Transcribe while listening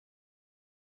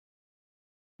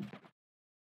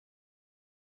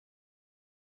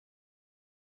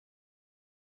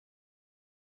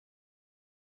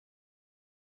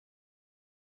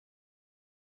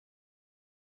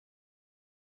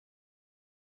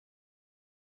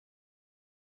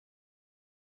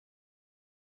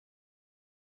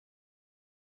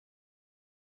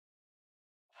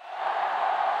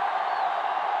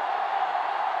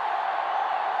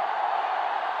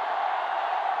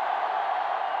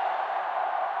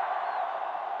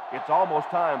It's almost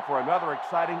time for another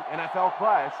exciting NFL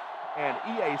clash, and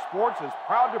EA Sports is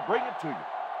proud to bring it to you.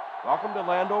 Welcome to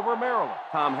Landover, Maryland.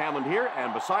 Tom Hamlin here,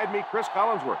 and beside me, Chris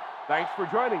Collinsworth. Thanks for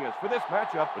joining us for this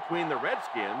matchup between the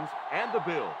Redskins and the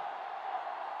Bills.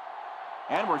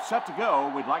 And we're set to go.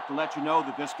 We'd like to let you know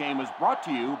that this game is brought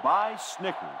to you by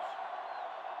Snickers.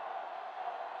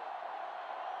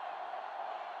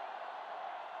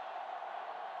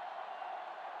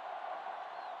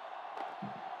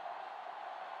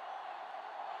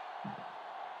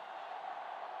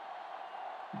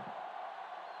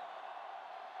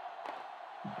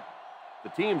 The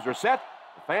teams are set.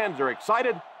 The fans are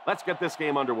excited. Let's get this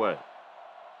game underway.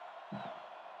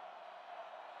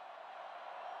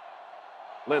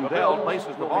 Lindell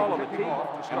places the ball on the tee,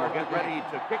 and we'll get ready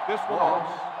to kick this one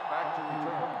off.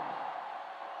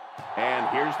 And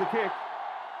here's the kick.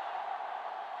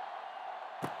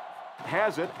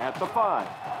 Has it at the 5.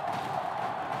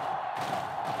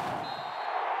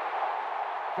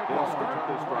 They'll start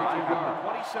this drive at the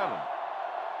 27.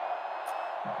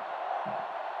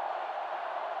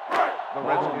 The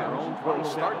Redskins will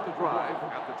start the drive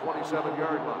at the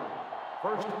 27-yard line.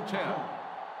 1st and 10.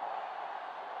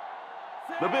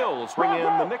 The Bills bring in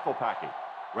the nickel package.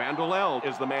 Randall L.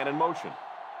 is the man in motion.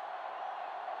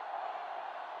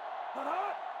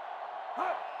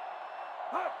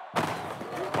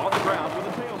 On the ground with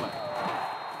a tailback.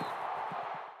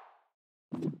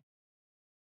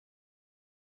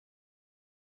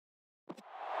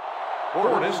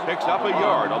 Fortis picks up a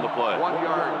yard on the play.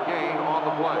 1-yard gain on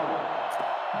the play.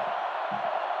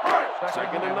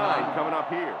 2nd and 9 coming up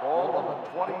here. Ball on the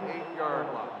 28-yard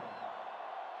line.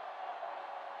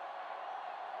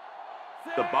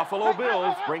 The Buffalo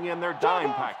Bills bring in their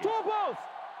dime package.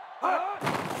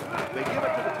 They give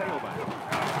it to the tailback.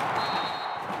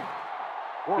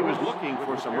 He was looking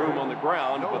for some room on the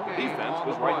ground, but the defense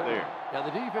was right there. Yeah,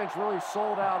 the defense really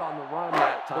sold out on the run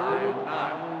that time.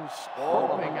 I was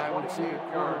hoping I would see a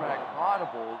quarterback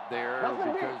audible there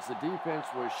because the defense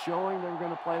was showing they were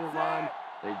going to play the run.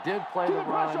 They did play the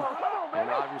run, and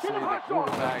obviously the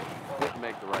quarterback didn't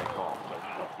make the right call.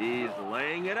 He's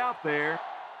laying it out there.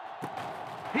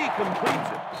 He completes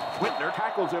it. Whitner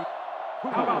tackles him.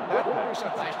 How about that pass?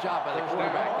 Nice job by the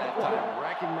quarterback that time,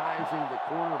 recognizing the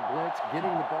corner blitz,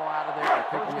 getting the ball out of there, and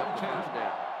picking up the first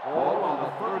down. Ball on the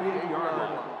 38-yard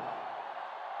line.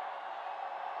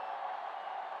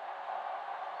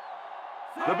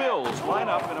 The Bills line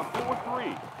up in a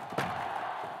 4-3.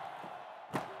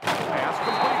 Pass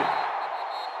completed.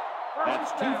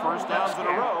 That's 2 first downs in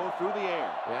a row through the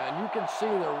air. Yeah, and you can see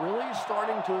they're really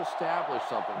starting to establish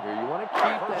something here. You want to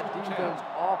keep that defense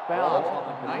off balance.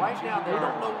 And right now, they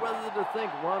don't know whether to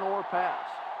think run or pass.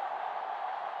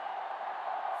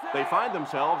 They find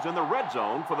themselves in the red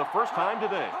zone for the first time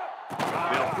today.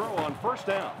 They'll throw on 1st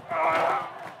down.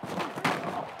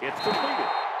 It's completed.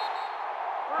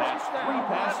 That's 3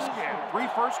 passes, 3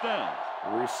 first downs.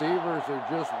 The receivers are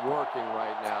just working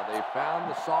right now. They found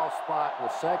the soft spot in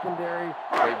the secondary.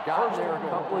 They've gotten there a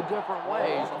couple of different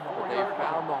ways, but they've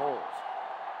found the holes.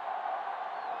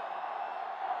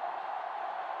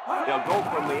 They'll go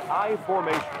from the I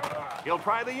formation. He'll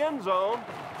try the end zone.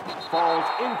 Falls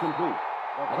incomplete.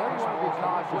 I know you want to be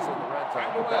cautious in the red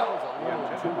zone, but that was a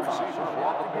little too cautious. You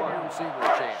have to give your receiver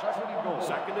a chance.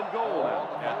 2nd and goal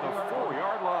at the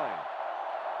 4-yard line.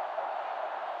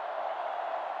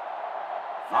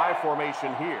 I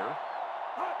formation here.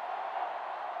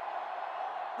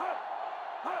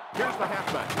 Here's the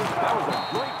halfback. That was a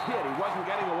great hit. He wasn't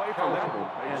getting away from that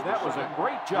one. And that was a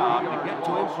great job to get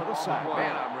to him for the sack.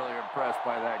 Man, I'm really impressed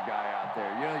by that guy out there.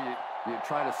 You know, you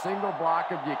try to single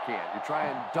block him, you can't. You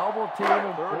try and double team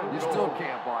him, you still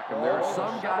can't block him. There are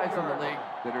some guys in the league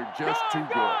that are just too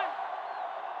good.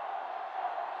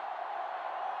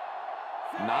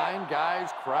 9 guys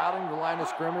crowding the line of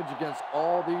scrimmage against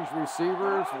all these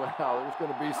receivers. Well, there's going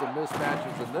to be some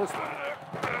mismatches in this one.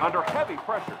 Under heavy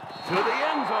pressure to the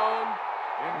end zone.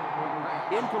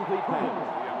 Incomplete pass.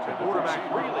 The quarterback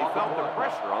really felt the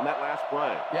pressure on that last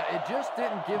play. Yeah, it just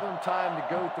didn't give him time to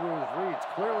go through his reads.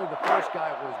 Clearly, the first guy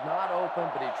was not open,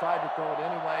 but he tried to throw it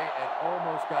anyway and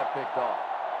almost got picked off.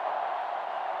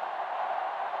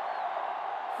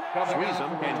 Sweden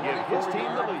can give his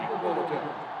team the lead.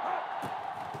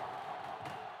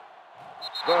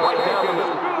 Right down the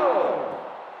middle.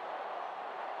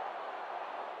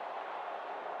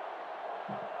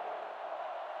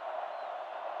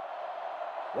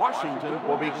 Washington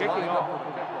will be kicking off.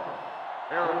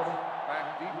 Harris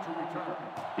back deep to return.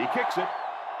 He kicks it.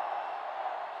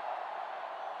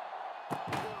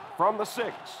 From the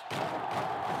 6.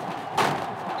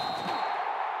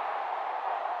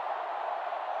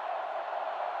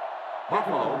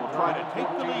 Buffalo will try to take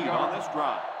the lead on this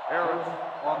drive. Harris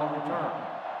on the return.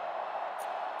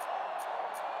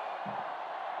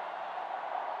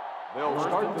 They'll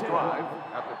start the drive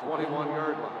at the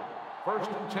 21-yard line. First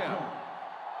and 10.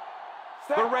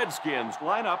 The Redskins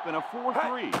line up in a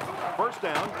 4-3. First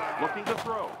down, looking to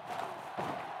throw.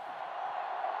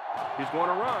 He's going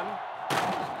to run.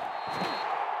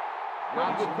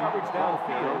 Pretty good coverage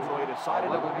downfield, so he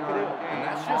decided to pick it in. And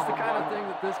that's just the kind of thing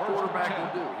that this quarterback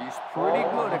will do. He's pretty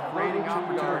good at creating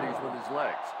opportunities with his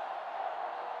legs.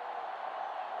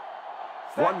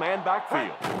 One-man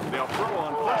backfield. They'll throw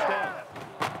on first down.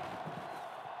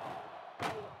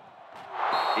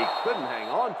 He couldn't hang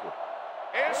on to it.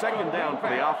 Second down for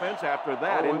the offense after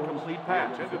that incomplete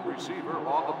pass. Intended receiver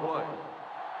on the play.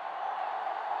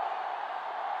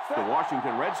 The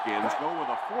Washington Redskins go with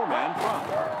a four-man front.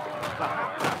 The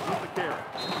halfback with the carry.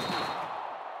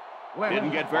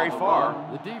 Didn't get very far.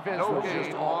 The defense was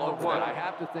just all over it. I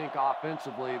have to think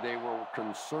offensively they were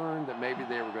concerned that maybe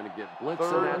they were going to get blitz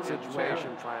in that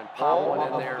situation, try and pop one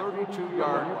in there.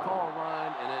 32-yard When you call a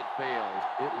run and it fails,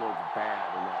 it looks bad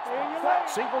in that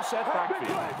spot. Single set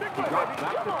backfield. He drops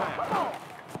back to pass.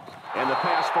 And the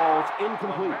pass falls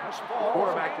incomplete.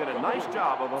 Quarterback did a nice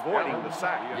job of avoiding the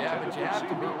sack. Yeah, but you have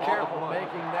to be careful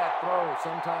making that throw.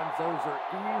 Sometimes those are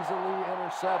easily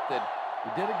intercepted. He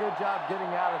did a good job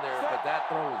getting out of there, but that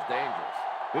throw was dangerous.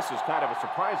 This is kind of a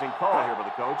surprising call here by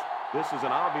the coach. This is an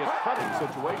obvious cutting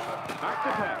situation. Back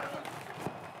to pass.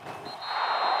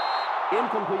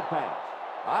 Incomplete pass.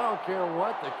 I don't care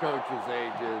what the coach's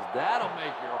age is. That'll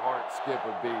make your heart skip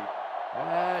a beat.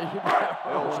 You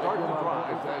They'll start the drive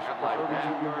possession at like the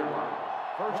that. 32-yard line.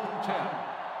 First and 10.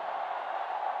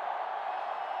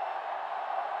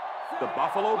 The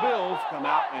Buffalo Bills come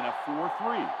out in a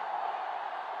 4-3.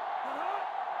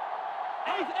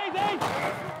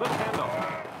 The handoff.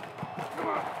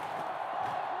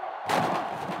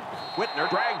 Whitner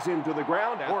drags him to the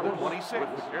ground at the 26.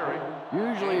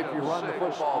 Usually if you run the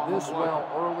football this well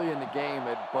early in the game,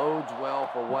 it bodes well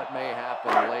for what may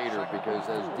happen later, because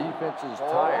as defenses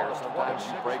tire, sometimes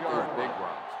you break those big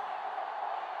runs.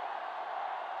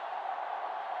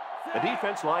 The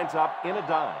defense lines up in a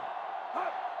dime.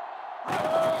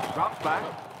 Drops back.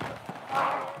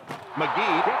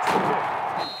 McGee gets the pick.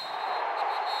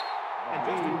 And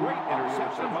just a great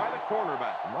interception by the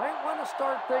cornerback. Might want to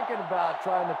start thinking about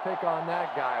trying to pick on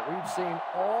that guy. We've seen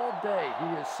all day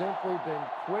he has simply been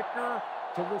quicker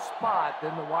to the spot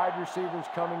than the wide receivers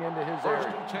coming into his area.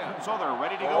 So they're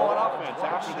ready to go on offense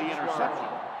after the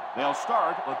interception. They'll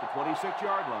start at the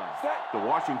 26-yard line. The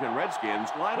Washington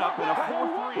Redskins line up in a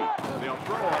 4-3. They'll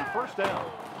throw on first down.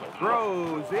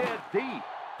 Throws it deep.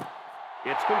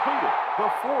 It's completed. The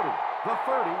 40, the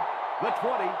 30, the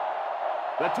 20,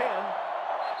 the 10.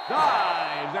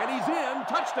 Dives, and he's in.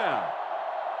 Touchdown.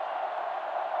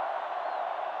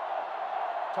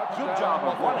 Good job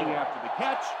of running after the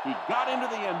catch. He got into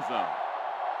the end zone.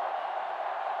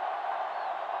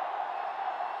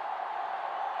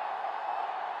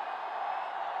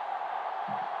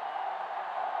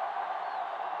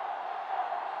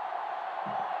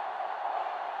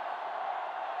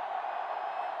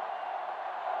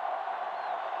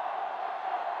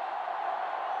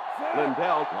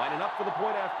 Lindell lining up for the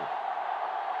point after.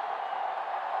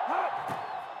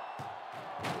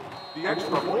 The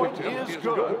extra point is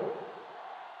good.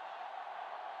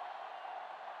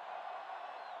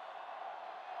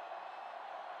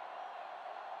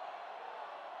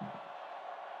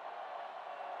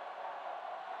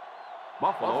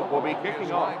 Buffalo will be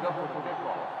kicking off. Lined up for the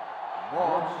kickoff.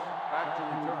 Moss back to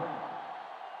return.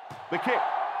 The kick.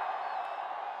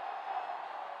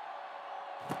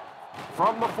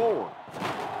 From the 4.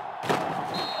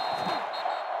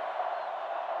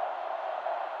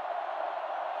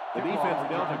 The defense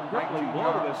dealt a crippling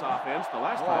blow to this offense the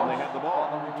last time they had the ball.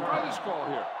 Try this call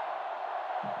here.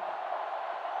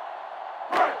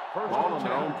 Ball on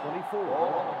their own 24.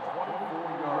 Ball on the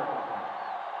 24-yard line.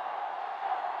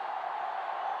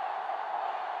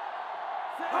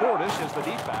 Portis is the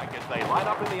deep back as they line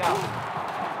up in the out.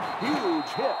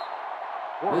 Huge hit.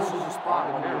 This is a spot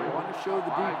where you want to show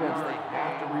the defense they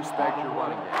have to respect your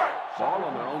running game. Ball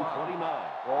on their own 29.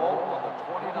 Ball on the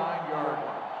 29-yard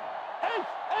line.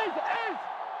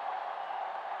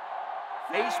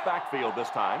 Ace backfield this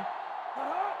time.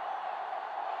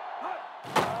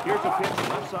 Here's a pitch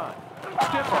left side.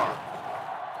 Stiff arm.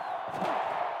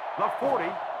 The 40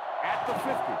 at the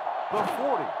 50. The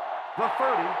 40. The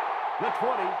 30. The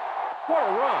 20. What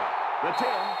a run. The 10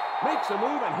 makes a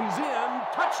move and he's in.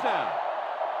 Touchdown.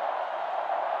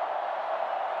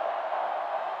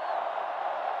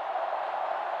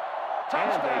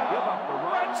 And they give up the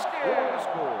run for the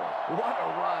score. What a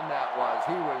run that was.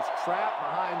 He was trapped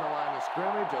behind the line of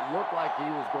scrimmage. It looked like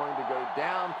he was going to go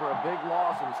down for a big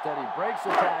loss. Instead, he breaks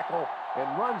the tackle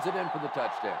and runs it in for the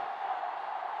touchdown.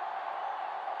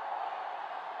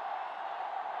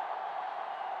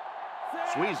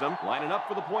 Squeeze them, lining up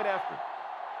for the point after.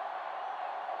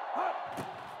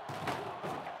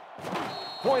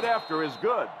 Point after is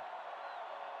good.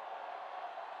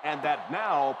 And that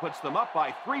now puts them up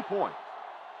by 3 points.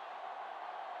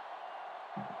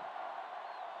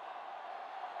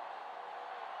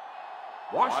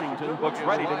 Washington looks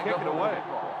ready to kick it away.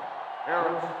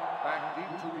 Harris back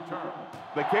deep to return.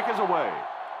 The kick is away.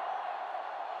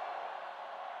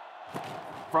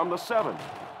 From the 7.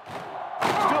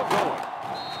 Still going.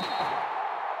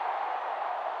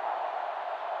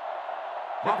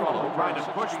 Buffalo trying to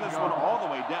push this one all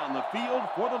the way down the field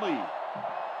for the lead.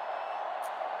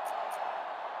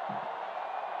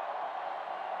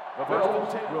 The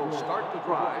Bills will start the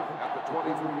drive at the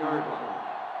 23-yard line.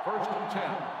 First and 10.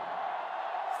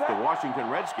 The Washington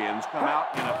Redskins come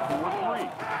out in a 4-3.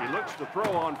 He looks to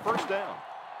throw on first down.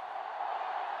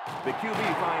 The QB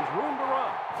finds room to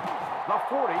run. The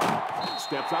 40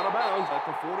 steps out of bounds at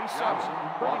the 47.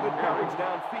 Pretty good coverage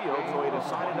downfield, so he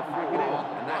decided to flick it in.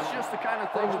 And that's just the kind of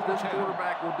thing that this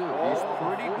quarterback will do. He's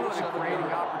pretty good at creating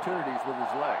opportunities with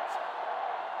his legs.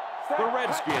 The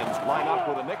Redskins line up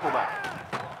with a nickelback.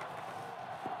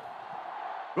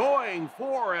 Going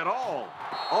for it all.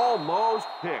 Almost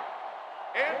picked.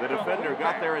 The defender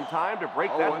got there in time to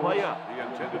break that play up. The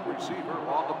intended receiver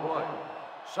on the play.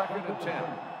 Second and 10.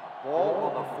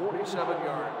 Ball on the 47-yard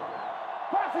line.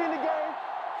 Passing the game.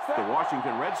 The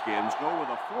Washington Redskins go with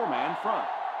a 4-man front.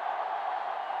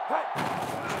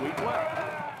 Sweep left.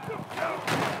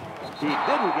 He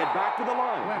didn't get back to the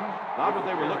line. Not what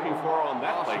they were looking for on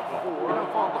that play call. You know,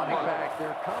 for a running back,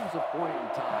 there comes a point in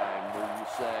time where you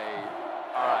say,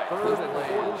 all right, this play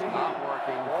is not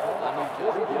working. Let me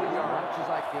just get as much as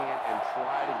I can and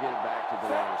try to get it back to the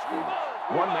line of scrimmage.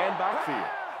 One-man backfield.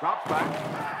 Drops back.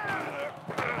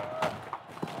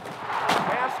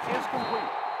 Pass is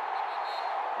complete.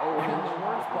 And the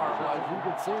worst part was you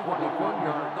could see the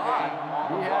defender thought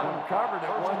he had him covered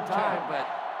at one time, but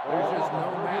there's just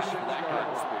no match for that kind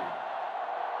of speed.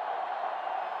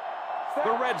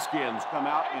 The Redskins come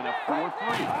out in a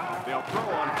 4-3. They'll throw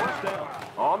on first down.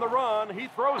 On the run, he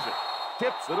throws it.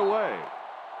 Tips it away.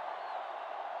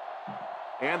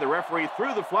 And the referee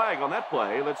threw the flag on that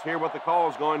play. Let's hear what the call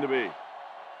is going to be.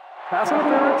 Pass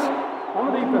interference on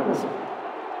the defense.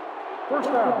 First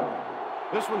down.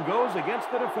 This one goes against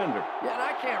the defender. Yeah, and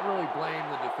I can't really blame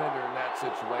the defender in that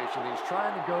situation. He's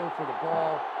trying to go for the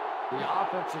ball. The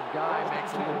offensive guy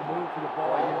makes a little move for the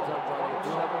ball. He ends up running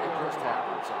through it. It just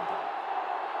happens sometimes.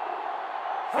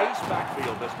 Ace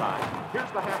backfield this time. Here's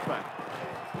the halfback.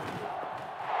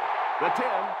 The 10.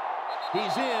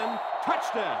 He's in.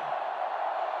 Touchdown.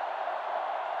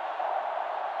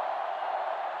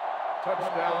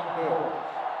 Touchdown, Bills.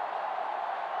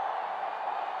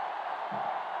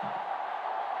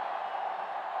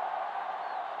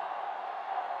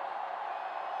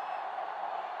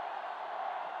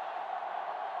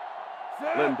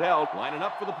 Lindell lining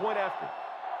up for the point after.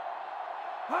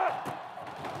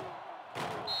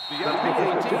 The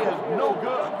PAT is no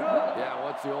good. Yeah,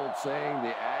 what's the old saying?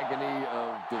 The agony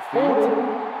of defeat.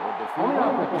 Or defeat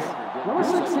of the kicker. Didn't do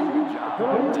such a good job.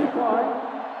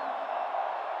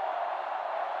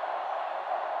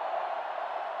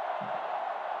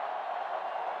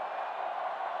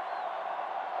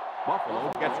 Buffalo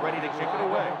gets ready to kick it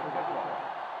away.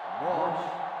 Morris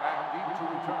back deep to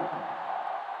return.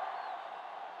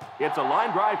 It's a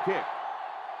line drive kick.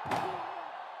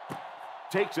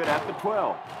 Takes it at the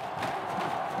 12.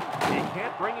 He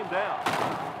can't bring him down.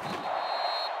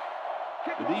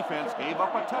 The defense gave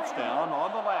up a touchdown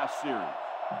on the last series.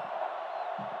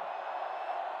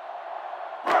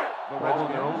 The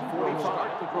Redskins will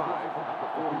start the drive at the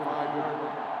 45-yard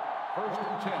line. First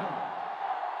and 10.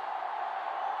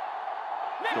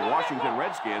 The Washington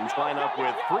Redskins line up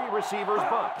with 3 receivers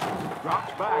bunch.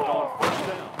 Drops back on first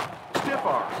down. Stiff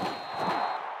arm.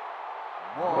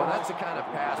 Well, that's the kind of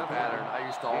pass pattern I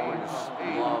used to always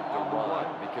love to run,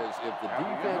 because if the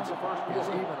defense is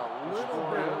even a little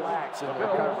bit relaxed in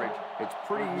their coverage, it's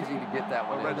pretty easy to get that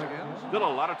one in there. Still a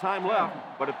lot of time left,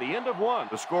 but at the end of one,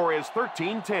 the score is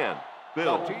 13-10.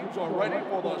 Bill. The teams are ready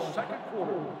for the second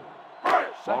quarter.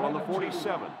 Ball on the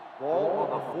 47. Ball on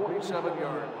the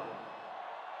 47-yard line.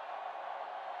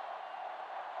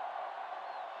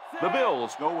 The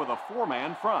Bills go with a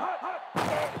 4-man front.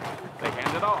 They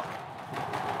hand it off.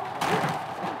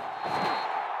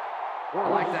 I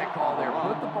like that call there.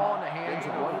 Put the ball in the hands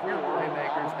of one of your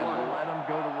playmakers and let them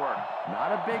go to work.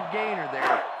 Not a big gainer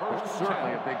there, but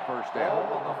certainly a big first down.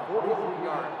 On the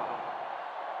 43-yard line.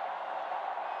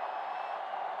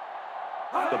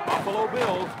 The Buffalo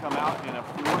Bills come out in a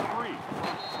 4-3.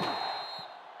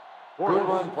 Good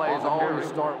run plays always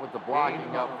start with the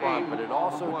blocking up front, but it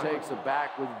also takes a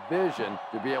back with vision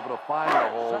to be able to find the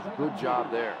holes. Good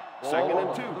job there. 2nd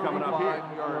and 2 coming up here.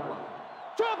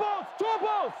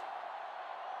 Troubles!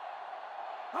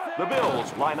 The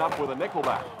Bills line up with a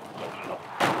nickelback.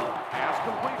 Pass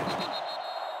completed.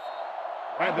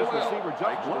 And this receiver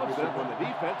just loves it when the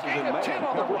defense is in man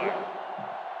coverage.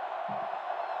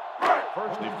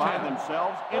 First, they find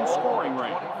themselves in scoring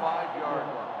range. 25-yard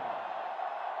line.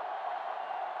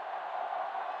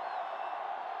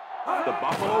 The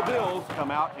Buffalo Bills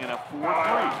come out in a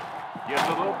 4-3. Gives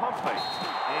a little pump fake.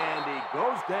 And he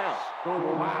goes down.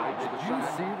 Wow, did you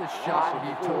see the shot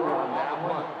he took on that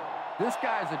one? This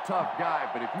guy's a tough guy,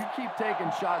 but if you keep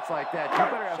taking shots like that, you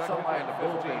better have somebody in the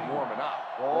bullpen warming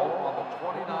up. Ball on the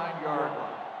 29-yard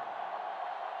line.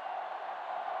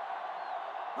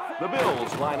 The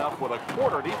Bills line up with a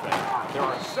quarter defense. There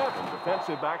are 7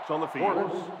 defensive backs on the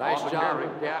field. Nice job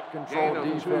in gap control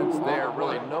defense there.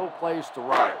 Really no place to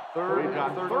run. We've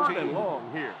got 3rd and long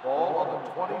here. Ball on the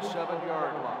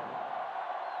 27-yard line.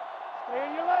 Stay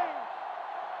in your lane.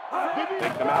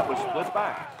 Take them out with split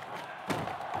backs.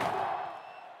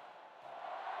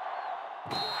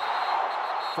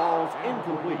 Falls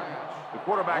incomplete. The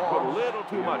quarterback put a little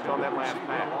too much on that last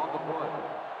pass.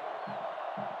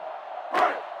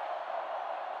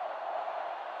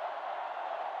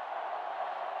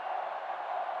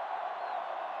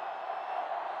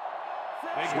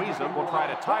 Squeeze them. Will try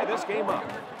to tie this game up. He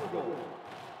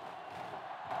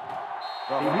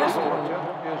missed it.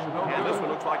 And this one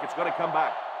looks like it's going to come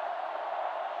back.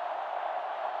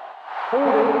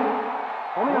 Holding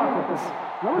on the offense.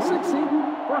 Number 16,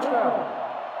 first down.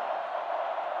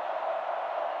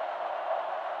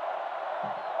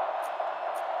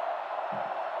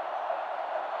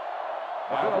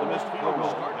 After the missed field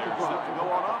goal, they're set to go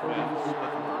on offense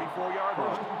at the 34-yard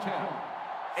line.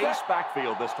 Ace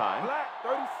backfield this time. Black,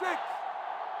 36.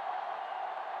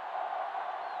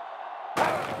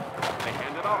 They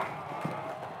hand it off.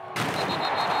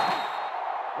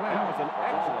 That was an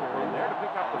excellent run there to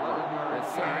pick up the first.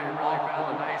 Yes, sir. He really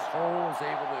found a nice hole, was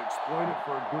able to exploit it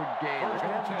for a good gain. They're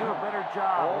going to have to do a better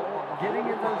job getting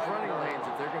in those running lanes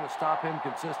if they're going to stop him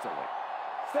consistently.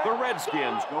 The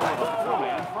Redskins go with a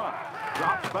 4-man front.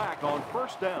 Drops back on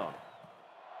first down.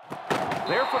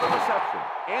 There for the reception.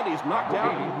 And he's knocked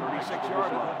out at the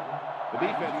 36-yard line. The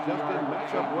defense just didn't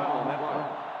match up well on that play.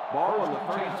 Ball on the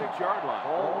 36-yard line.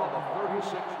 Ball on the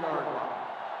 36-yard line.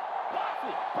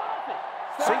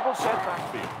 Single set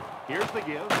backfield. Here's the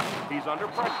give. He's under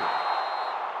pressure.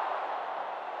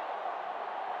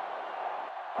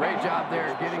 Great job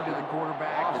there getting to the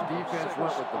quarterback. The defense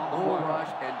went with the bull rush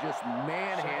and just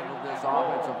manhandled this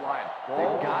offensive line.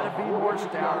 They've got to be more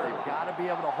stout. They've got to be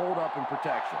able to hold up in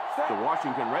protection. The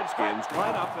Washington Redskins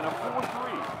line up in a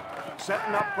 4-3.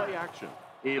 Setting up play action.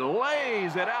 He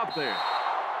lays it out there.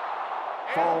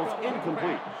 Falls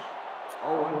incomplete.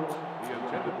 Owens, the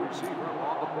intended receiver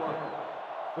on the play.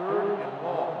 3rd and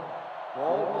long.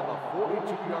 Ball on the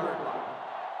 42-yard line.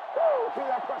 Keep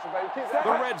that pressure, baby. Keep that.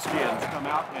 The Redskins come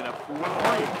out in a 4-3.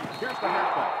 Here's the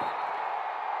halfback.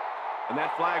 And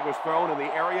that flag was thrown in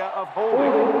the area of holding.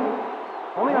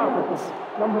 On the offense.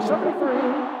 Number 73,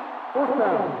 fourth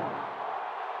down.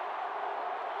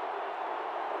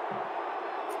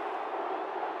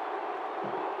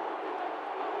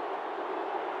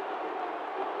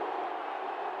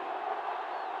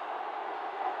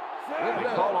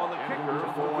 They call on the kicker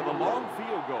for the long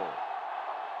field goal.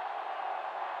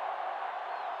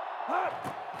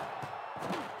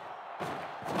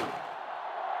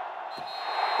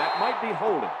 That might be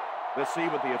holding. Let's see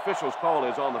what the official's call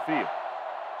is on the field.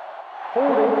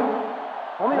 Holding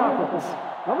on the offense.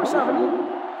 Number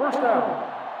 7, first down.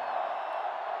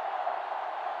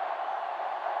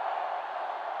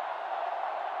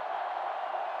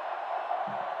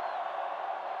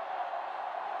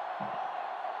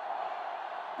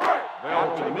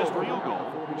 After the missed field goal,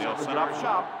 they'll set up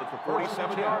shop at the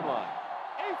 47-yard line.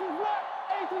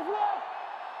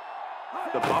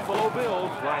 The Buffalo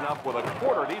Bills line up with a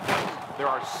quarter defense. There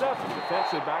are 7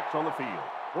 defensive backs on the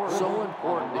field. So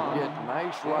important to get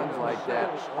nice runs like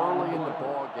that early in the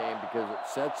ball game because it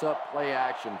sets up play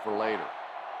action for later.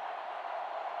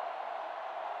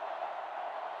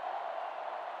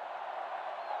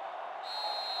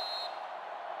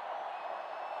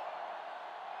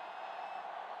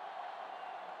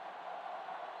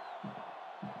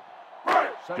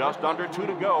 Just under 2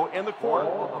 to go in the quarter.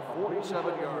 Ball on the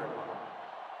 47-yard line.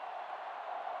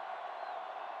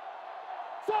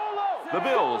 The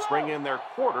Bills bring in their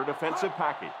quarter defensive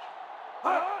package.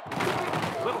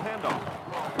 Little handoff.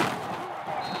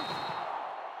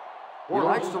 He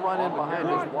likes to run in behind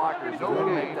his blockers. He's going to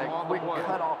make that quick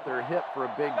cut off their hip for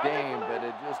a big game, but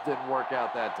it just didn't work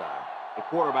out that time. The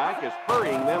quarterback is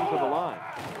hurrying them to the line.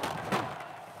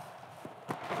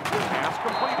 Pass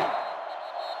completed.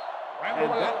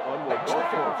 And that one will go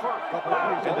for first.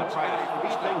 And to try to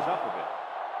speed things up a bit.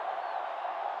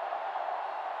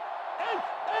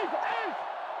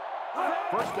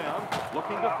 First down,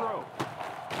 looking to throw.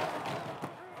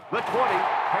 The 20,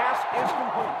 pass is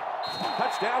complete.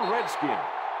 Touchdown, Redskins.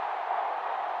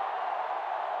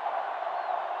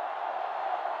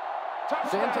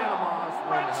 Santana Moss,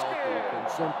 when healthy, can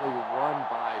simply run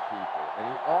by people.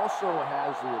 And he also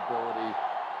has the ability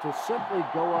to simply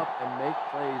go up and make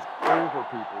plays over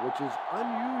people, which is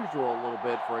unusual a little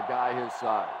bit for a guy his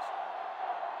size.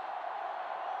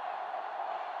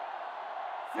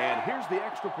 And here's the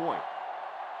extra point.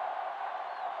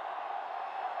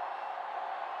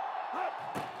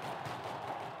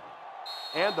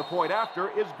 And the point after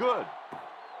is good.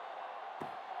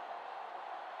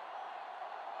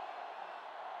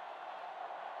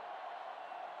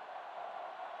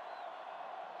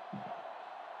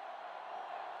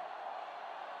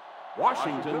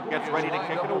 Washington gets ready to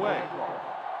kick it away.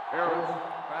 Harris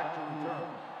back to return.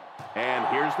 And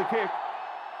here's the kick.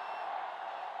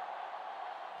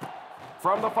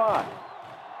 From the 5.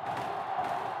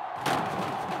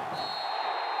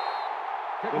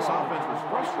 This offense was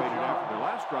frustrated after their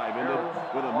last drive ended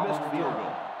with a missed field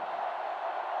goal.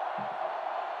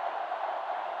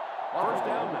 First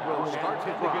down now. Will start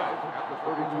to drive at the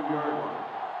 32-yard line.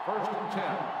 First and 10.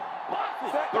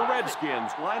 The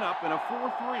Redskins line up in a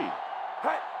 4-3.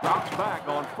 Drops back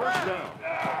on first down.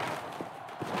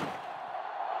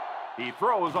 He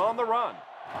throws on the run.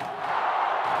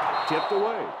 Tipped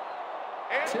away.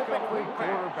 Typically,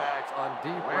 quarterbacks on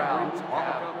deep routes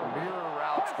have mirror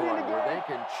routes going where they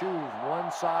can choose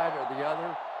one side or the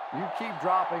other. You keep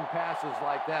dropping passes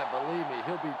like that, believe me,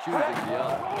 he'll be choosing the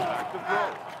other. Back to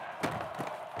throw.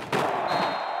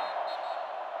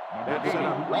 That's set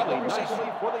up really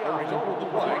nicely for the offense.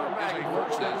 Quarterback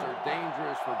blitzes are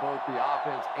dangerous for both the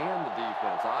offense and the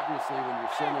defense. Obviously, when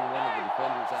you're sending one of the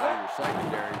defenders out of your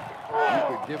secondary, you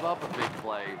could give up a big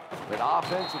play. But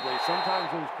offensively,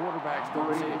 sometimes those quarterbacks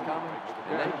don't see it coming,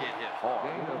 and they get hit hard.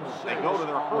 They go to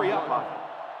their hurry-up offense.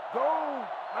 Go,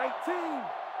 19.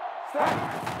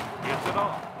 Gets it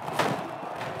off.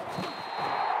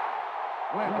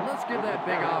 And let's give that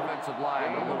big offensive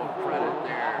line a little credit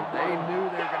there. They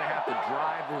knew they were going to have to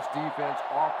drive this defense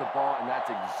off the ball, and that's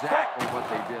exactly what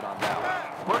they did on that one.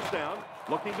 First down,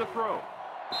 looking to throw.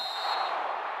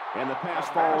 And the pass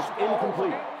falls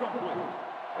incomplete.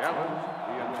 Evans,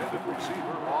 the intended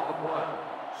receiver, on the play.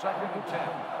 Second and 10.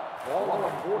 Ball on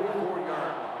the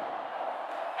 44-yard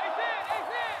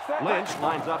line. Lynch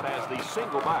lines up as the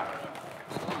single back.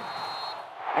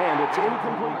 And it's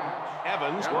incomplete.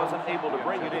 Evans wasn't able to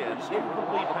bring it in.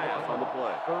 Incomplete pass on the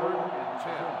play. Third and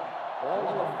 10. Ball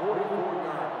on the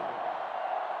 44-yard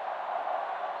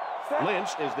line. Lynch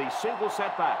is the single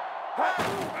setback.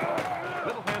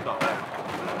 Little handoff.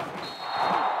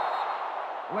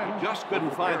 He just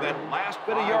couldn't find that last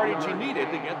bit of yardage he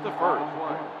needed to get the first.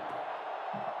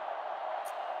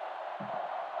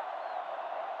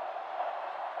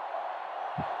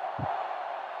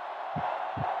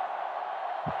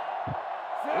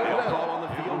 They'll call on the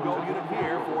field goal unit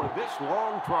here for this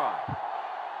long try.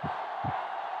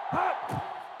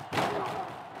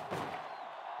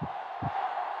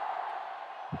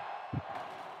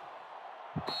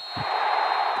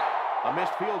 A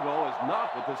missed field goal is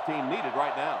not what this team needed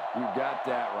right now. You got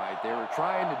that right. They were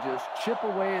trying to just chip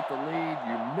away at the lead.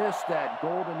 You missed that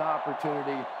golden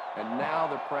opportunity, and now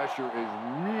the pressure is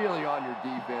really on your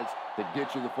defense to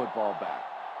get you the football back.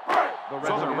 So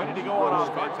they're ready to go on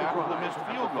offense after the missed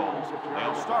field goals.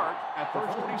 They'll start at the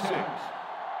 46.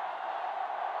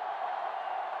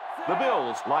 The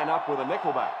Bills line up with a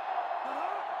nickelback.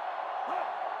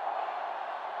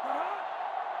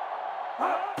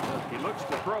 He looks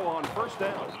to throw on first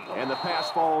down, and the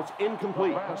pass falls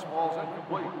incomplete. Pass falls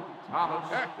incomplete. Thomas,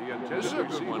 the intended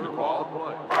receiver, on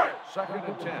the play. Second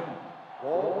and 10.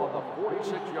 Ball on the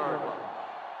 46-yard line.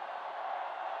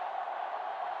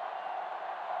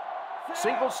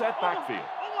 Single set backfield.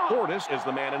 Portis is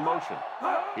the man in motion.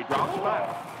 He drops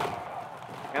back.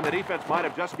 And the defense might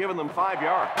have just given them 5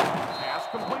 yards. Pass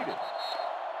completed.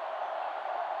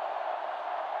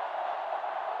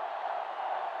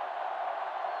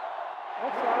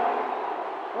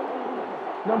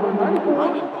 Number 94.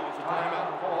 London calls a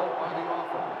timeout call by the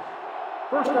offense.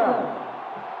 First down.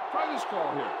 Try this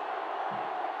call here.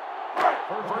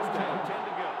 First and 10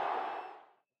 to go.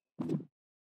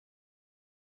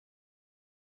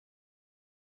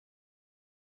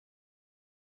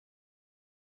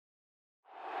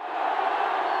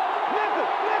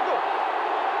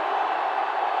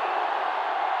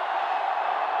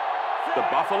 The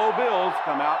Buffalo Bills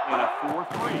come out in a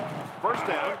 4-3. First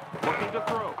down, looking to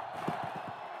throw.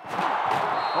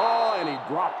 Oh, and he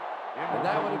dropped it. And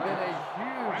that would have been a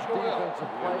huge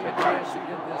defensive play, a chance to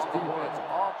get this defense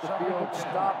off the field,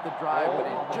 stop the drive, but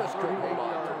he just couldn't hold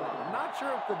on to it. I'm not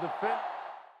sure if the defense...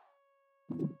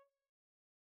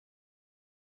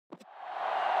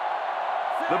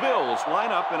 The Bills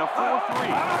line up in a 4-3.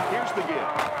 Here's the give.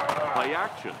 Play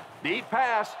action. Deep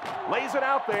pass. Lays it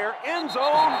out there. End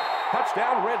zone.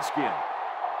 Touchdown, Redskins.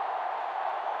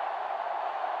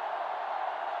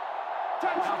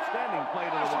 Outstanding play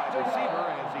to the wide receiver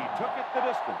as he took it the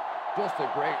distance. Just a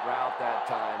great route that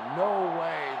time. No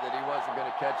way that he wasn't going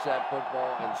to catch that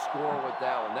football and score with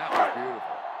that one. That was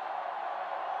beautiful.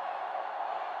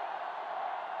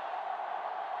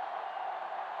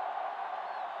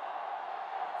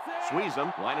 Squeeze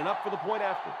him, lining up for the point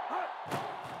after.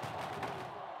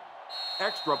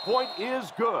 Extra point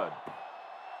is good.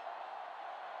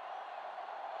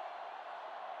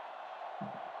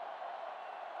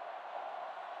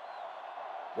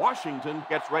 Washington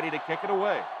gets ready to kick it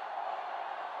away.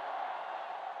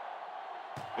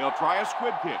 He'll try a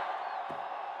squib kick.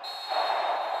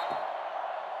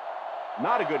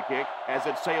 Not a good kick as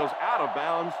it sails out of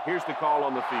bounds. Here's the call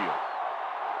on the field.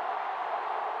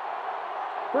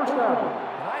 First down.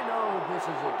 And I know this is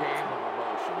a game of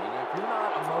emotion, and if you're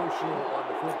not emotional on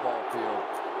the football field,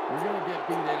 you're going to get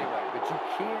beat anyway, but you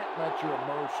can't let your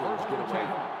emotions get away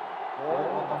from you. Ball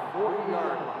on the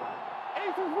 40-yard line.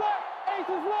 Ace is left. Ace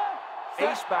is left.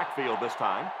 Ace backfield this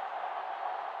time.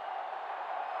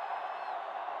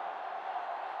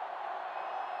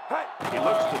 He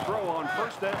looks to throw on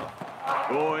first down.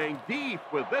 Going deep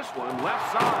with this one,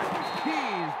 left side.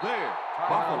 He's there.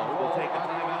 Buffalo will take a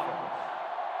timeout.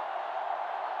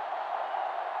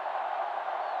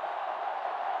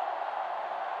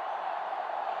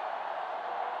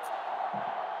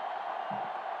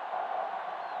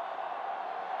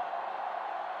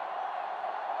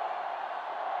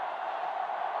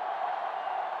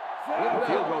 The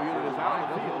field goal unit is out on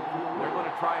the field. They're going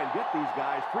to try and get these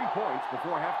guys 3 points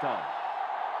before halftime.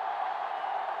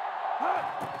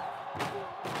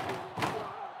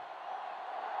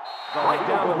 Right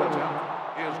down the middle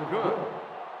Is good.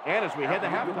 And as we head to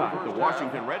halftime, the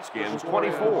Washington Redskins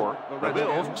 24, the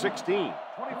Bills 16.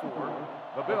 24,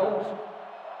 the Bills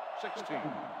 16.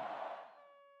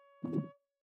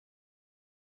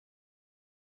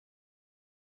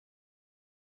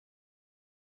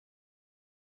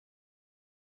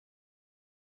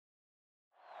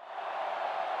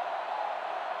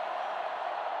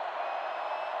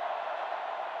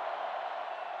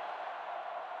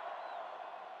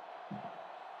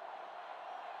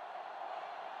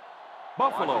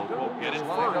 Buffalo will get it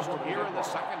first here in the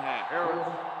second half. Harris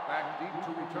back deep to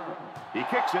return. He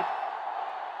kicks it.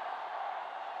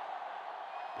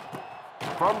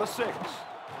 From the 6.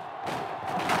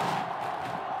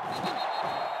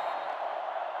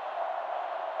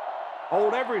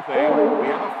 Hold everything. We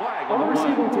have a flag On on the the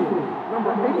receiving play. team.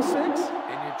 Number 86.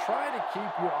 And you try to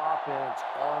keep your offense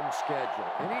on schedule.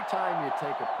 Anytime you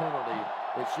take a penalty,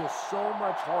 it's just so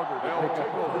much harder to They'll pick take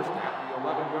up the over first down. at the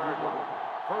 11-yard line.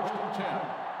 First and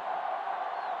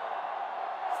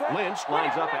 10. Lynch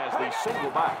lines up as the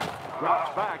single back.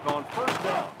 Drops back on first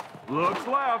down. Looks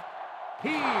left.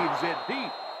 Heaves it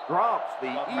deep. Drops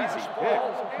the easy pick.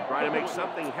 Trying to make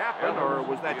something happen, or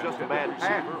was that just a bad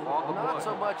pass? Not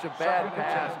so much a bad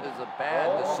pass as a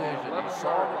bad decision. He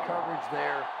saw the coverage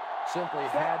there, simply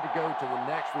had to go to the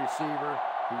next receiver.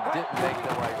 He didn't make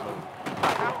the right move.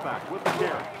 A halfback with the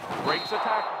carry. Breaks a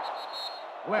tackle.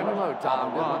 I don't know,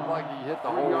 Tom. Didn't look like he hit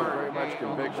the hole with very much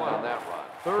conviction on that run.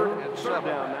 Third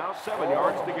down now. 7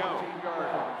 yards to go.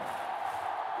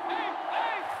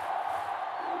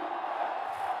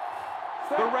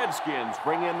 The Redskins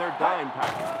bring in their dime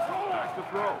package. Back to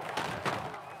throw.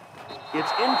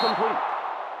 It's incomplete.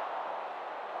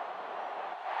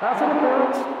 Pass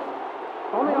interference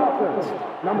on the offense.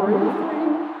 Number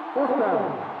 83. Fourth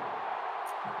down.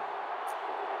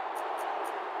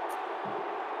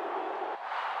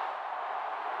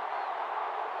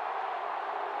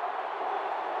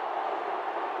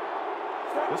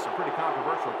 This is a pretty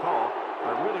controversial call.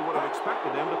 I really would have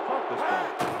expected them to punt this ball.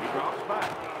 He drops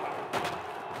back.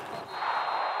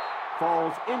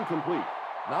 falls incomplete.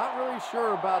 Not really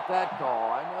sure about that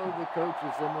call. I know the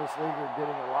coaches in this league are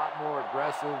getting a lot more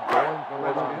aggressive, going for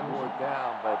it on fourth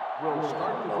down, but We'll I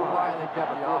start don't the know why they drive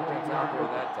kept at the the offense out there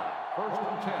that time. 1st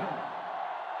and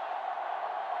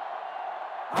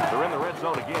 10. They're in the red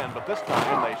zone again, but this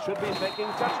time they should be thinking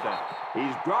touchdown.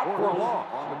 He's dropped for a loss.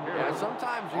 Yeah,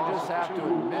 sometimes you just have to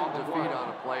admit defeat on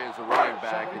a play as a running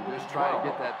back and just try to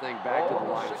get that thing back to the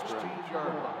line of scrimmage.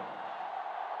 16-yard line.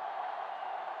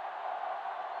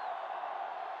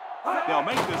 They'll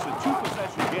make this a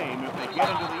two-possession game if they get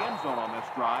into the end zone on this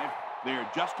drive. They're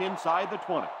just inside the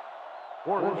 20.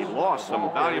 He lost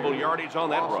some valuable yardage on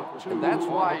that run. And that's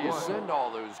why you send all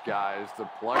those guys to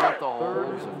plug up the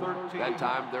holes. And that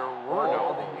time there were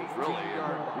no holes, really.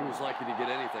 And he was lucky to get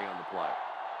anything on the play.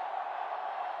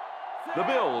 The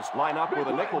Bills line up with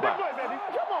a nickelback.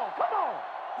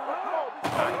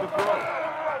 Back to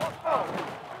throw.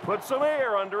 Put some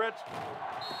air under it.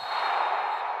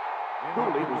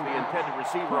 Cooley was the intended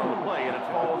receiver on the play, and it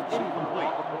falls incomplete.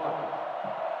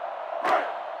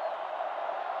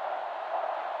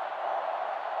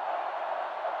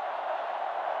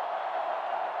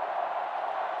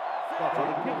 So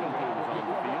the kicking team is on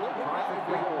the field, trying to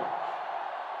get more.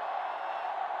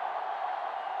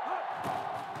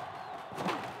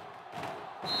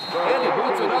 And he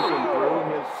puts another one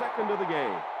through, his second of the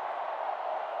game.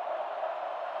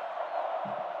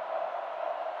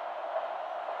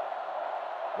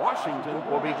 Washington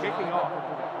will be kicking off.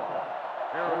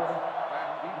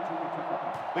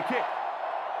 The kick.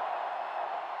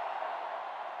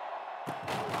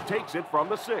 Takes it from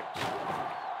the 6.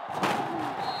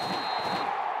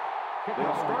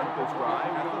 They'll start this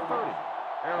drive at the 30.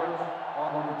 Harris on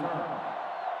the return.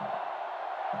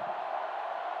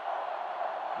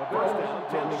 The first down,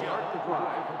 10 to start the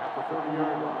drive At the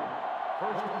 30-yard line.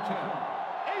 1st and 10.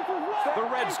 The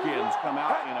Redskins come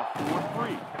out in a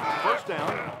 4-3. First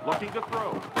down, looking to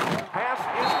throw. Pass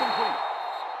is complete.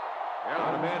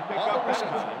 Yeah, the man picked up that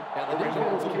time. Yeah, the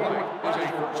defense came up pressure. They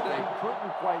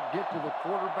couldn't quite get to the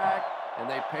quarterback, and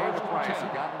they paid the price. He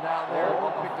got it down there,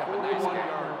 picked up a nice gain.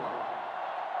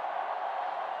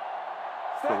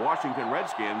 The Washington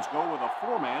Redskins go with a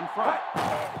 4-man front.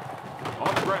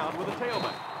 On the ground with a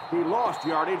tailback. He lost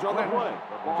yardage on the play.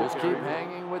 Just keep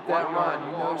hanging with that run.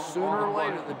 You know sooner or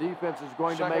later the defense is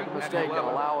going to make a mistake and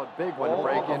allow a big one to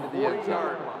break into the end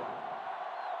zone.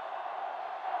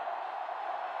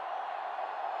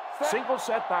 Single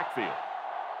set backfield.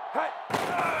 The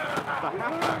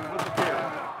halfback with the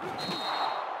carry.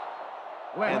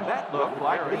 And that looked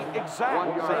like the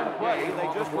exact same play they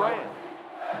just ran.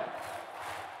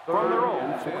 From their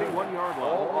own 41-yard line.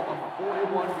 On the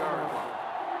 41-yard line.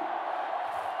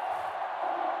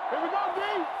 Here we go, D.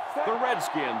 The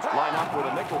Redskins line up with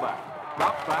a nickelback.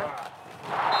 Drops back.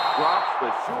 Drops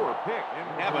the sure pick.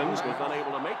 Evans was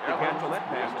unable to make the catch on that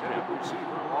pass attempt.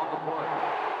 Receiver on the play.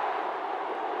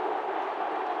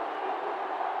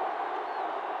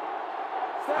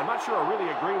 I'm not sure I really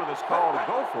agree with his call to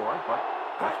go for it, but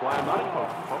that's why I'm not in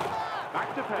coach, folks.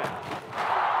 Back to pass.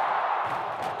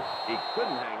 He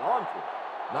couldn't hang on to it.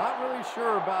 Not really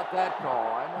sure about that call.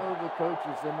 I know the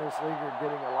coaches in this league are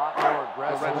getting a lot more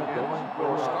aggressive, going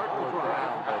for it on fourth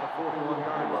down, but I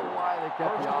don't know why they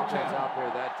kept the offense out there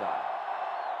that time.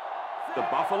 The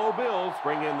Buffalo Bills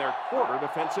bring in their quarter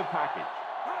defensive package.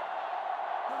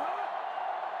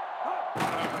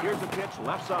 Here's a pitch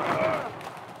left side.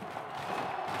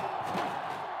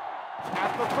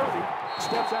 At the 30,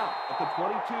 steps out at the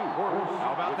 22.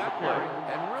 How about that play?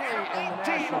 And really, in the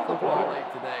National Football League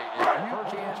today, if you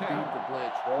can't beat the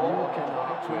blitz, you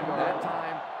cannot win. That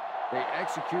time, they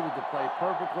executed the play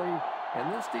perfectly,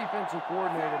 and this defensive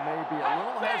coordinator may be a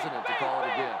little hesitant to call it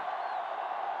again.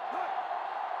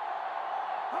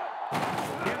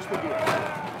 Here's the deal.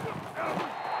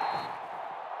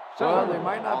 Well, they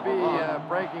might not be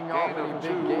breaking off any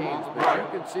big gains, but you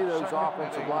can see those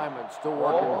offensive linemen still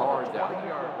working hard down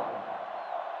there.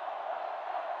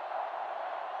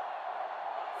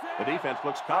 The defense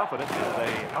looks confident as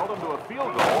they held them to a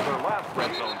field goal their last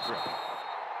red zone trip.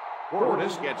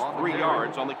 Portis gets 3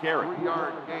 yards on the carry.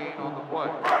 3-yard gain on the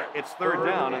play. It's third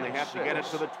down, and they have to get it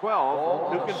to the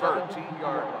 12 to convert.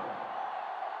 17-yard line.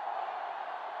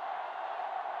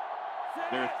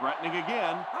 They're threatening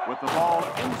again with the ball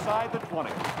inside the 20.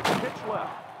 Pitch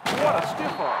left. What a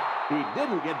stiff arm. He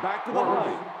didn't get back to the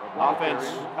line. Offense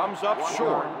comes up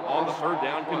short on the third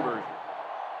down conversion.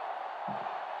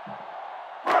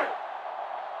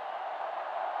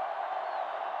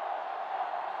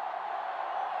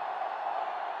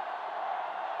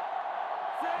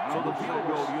 So the field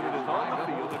goal unit is on the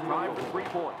field to try for 3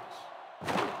 points.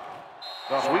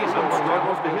 Sweezum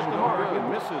struggles to hit the mark and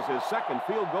misses his second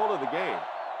field goal of the game.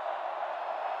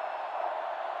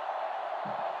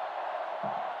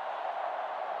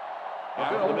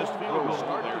 After the missed field goal,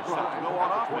 they're set to go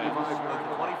on offense at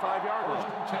the 25-yard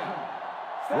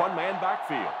line. One man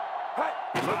backfield.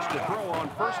 He looks to throw on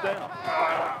first down.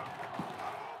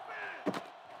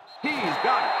 He's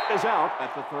got it. Is out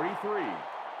at the 33.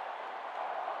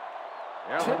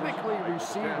 Typically,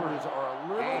 receivers are a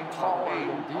little taller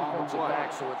than defensive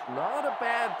backs, so it's not a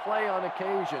bad play on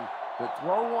occasion to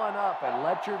throw one up and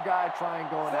let your guy try and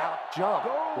go and out-jump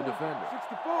the defender.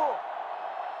 64.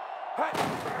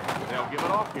 They'll give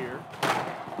it off here.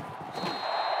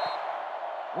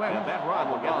 And that run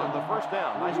will get them the first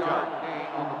down. Nice job. Gain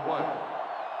on the play.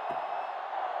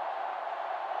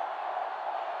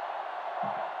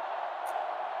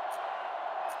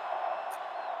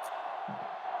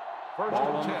 First Ball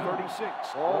and on 10. 36.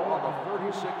 Ball on the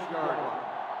 36-yard line.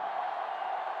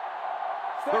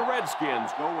 The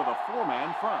Redskins go with a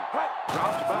four-man front.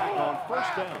 Drops back on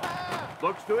first down.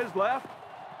 Looks to his left.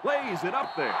 Lays it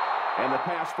up there. And the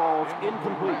pass falls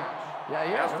incomplete. Yeah,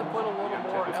 he has to put a little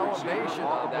more elevation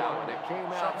on that one. It came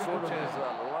out sort of as a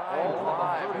line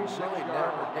drive and really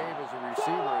never gave his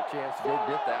receiver a chance to go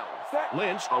get that one.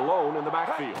 Lynch alone in the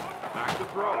backfield. Back to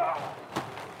throw.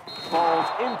 Falls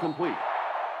incomplete.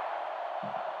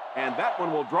 And that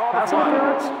one will draw the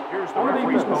flag. Here's the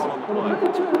referee's call on the play.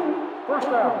 First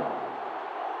down.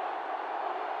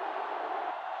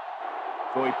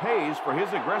 So he pays for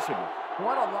his aggressiveness.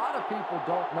 What a lot of people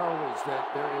don't know is that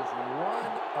there is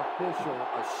one official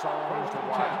assigned to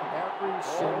watch every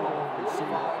single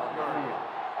receiver on the field.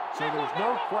 So there's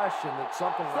no question that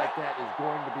something like that is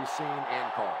going to be seen and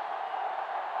called.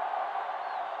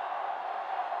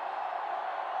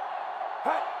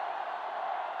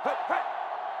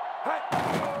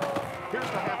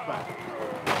 Here's the halfback.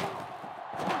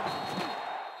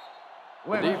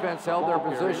 The defense held their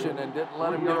position and didn't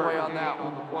let him get away on that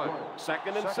one.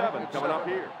 Second and 7 coming up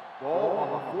here. Ball on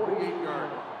the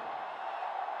 48-yard line.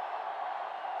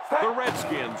 The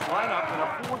Redskins line up in a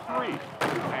 4-3.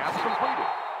 Pass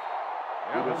completed.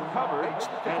 It was covered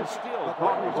and still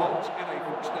caught results in a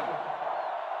first down.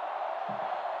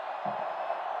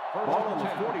 Ball on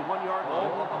the 41-yard line.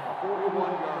 Ball on the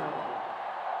 41-yard line.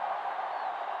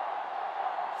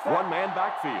 One man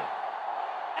backfield.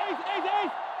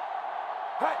 Ace.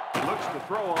 Looks to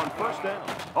throw on first down.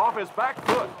 Off his back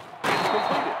foot. It's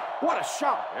completed. What a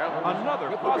shot.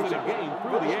 Another positive gain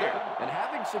through the air. And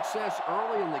having success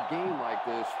early in the game like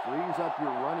this frees up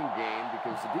your running game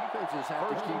because the defenses have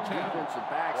to keep defensive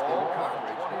backs in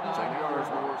coverage. So now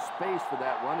there's more space for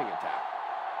that running attack.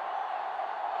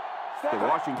 The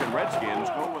Washington Redskins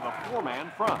go with a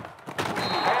four-man front.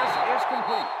 Pass is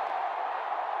complete.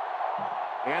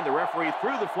 And the referee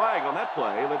threw the flag on that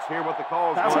play. Let's hear what the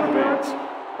call is going to be.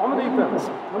 On the defense,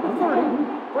 number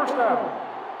 30, first down.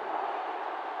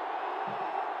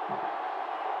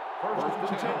 First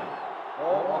and 10.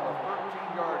 Ball on the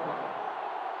 13-yard line.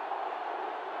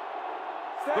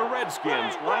 The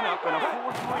Redskins line up in a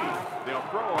 4-3. They'll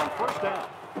throw on first down.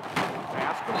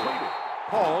 Pass completed.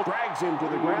 Paul drags him to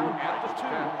the ground at the 2.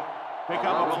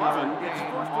 Pickup of 11. It's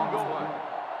first and goal.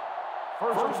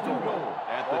 First and goal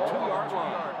at the 2-yard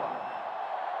line.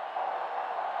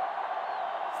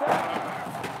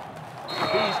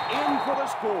 He's in for the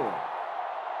score.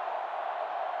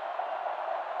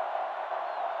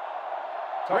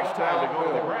 Great time to go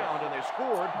to the ground, and they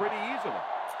scored pretty easily.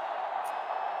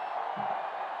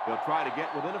 They'll try to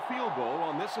get within a field goal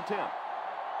on this attempt.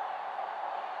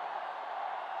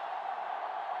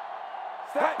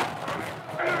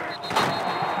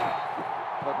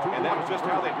 And that was just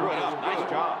how they drew it up. Nice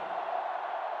job.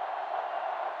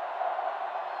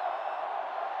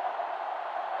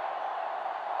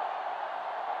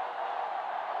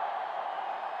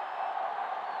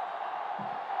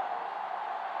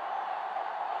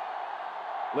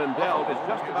 Lindell is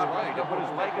just about ready to put his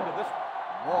leg into this.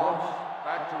 Moss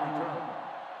back to return.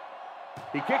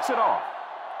 He kicks it off.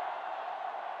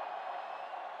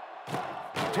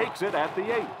 Takes it at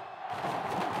the 8.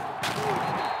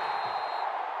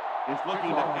 Is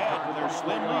looking to add to their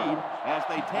slim lead as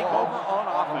they take over on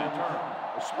offense.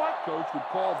 A smart coach would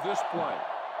call this play.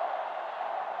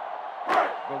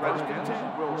 The Redskins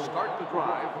will start the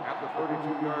drive at the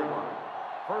 32-yard line.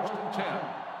 First and 10.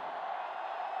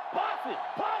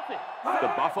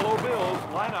 The Buffalo Bills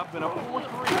line up in a 4-3.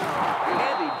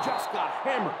 Andy just got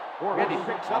hammered. And he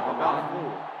picks up about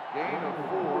 4. Gain of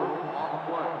 4 on the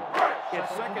play.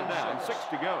 It's second down, 6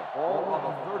 to go. Ball on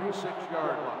the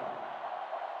 36-yard line.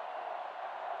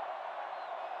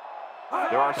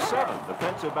 There are 7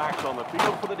 defensive backs on the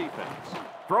field for the defense.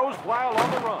 Throws while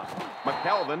on the run.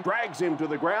 McKelvin drags him to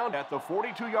the ground at the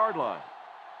 42-yard line.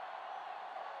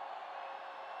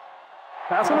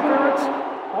 Pass interference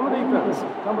on the defense.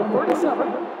 Number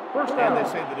 37, first down. And they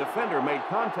say the defender made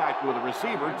contact with the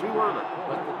receiver too early.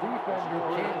 But the defender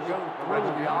can't go through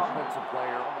the offensive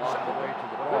player on the way to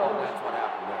the ball. That's what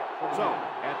happened there. So,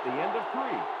 at the end of 3,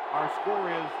 our score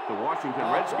is the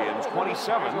Washington Redskins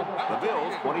 27, the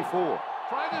Bills 24.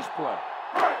 Try this play.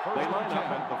 They line up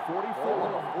at the 44.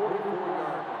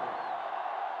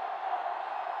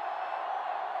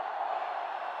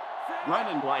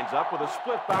 Brennan lines up with a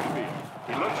split backfield.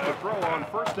 He looks to throw on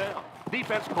first down.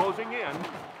 Defense closing in.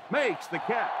 Makes the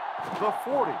catch. The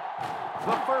 40,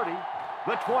 the 30,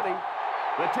 the 20,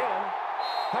 the 10.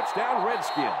 Touchdown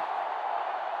Redskins.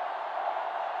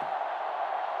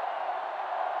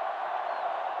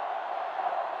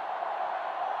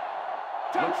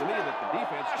 Looks to me that the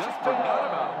defense just forgot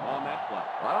about him on that play.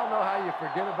 I don't know how you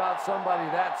forget about somebody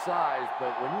that size,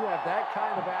 but when you have that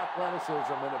kind of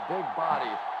athleticism and a big body,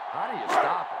 how do you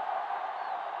stop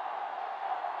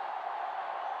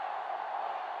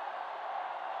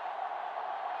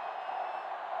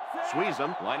it? Squeeze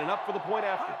them, lining up for the point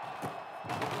after.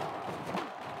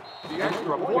 The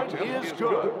extra point is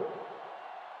good.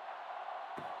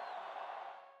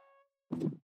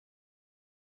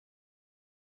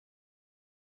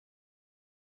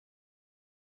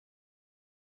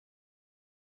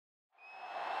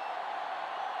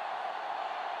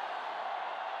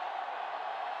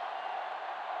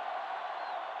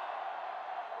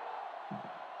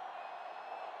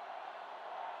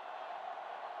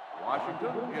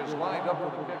 Washington is lined up for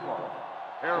the kickoff.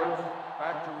 Harris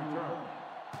back to return.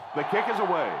 The kick is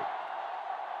away.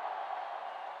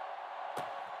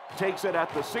 Takes it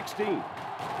at the 16.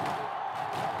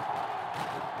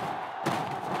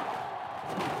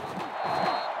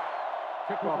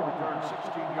 Kickoff return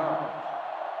 16 yards.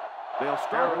 They'll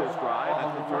start this drive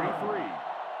at the 33.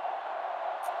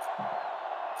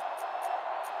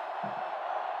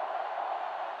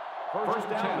 First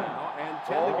down now and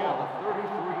 10 to go.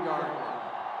 33-yard line.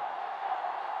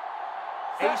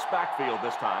 Ace backfield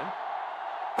this time.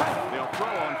 They'll throw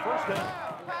on first down.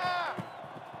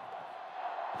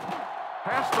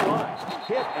 Past the line.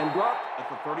 Hit and dropped at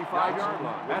the 35-yard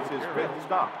line. That's his 5th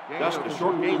stop. Just a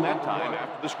short gain that time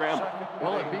after the scramble.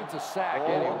 Well, it beats a sack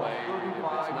anyway. If it's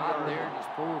not there, just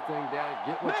pull the thing down,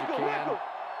 get what you can,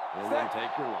 and then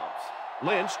take your lumps.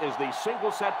 Lynch is the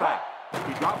single setback.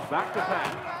 He drops back to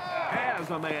pass. Has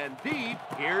a man deep.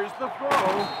 Here's the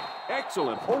throw.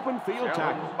 Excellent open field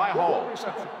tackle by Hall.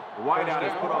 The wideout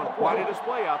has put on quite a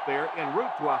display out there en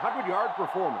route to a 100-yard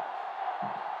performance.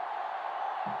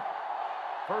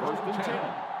 First and 10.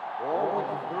 Ball at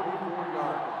the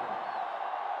 34-yard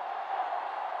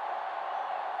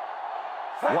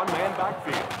line. One-man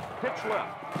backfield. Pitch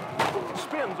left.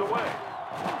 Spins away.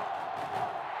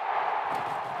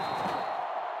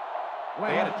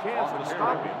 They had a chance to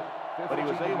stop him, but he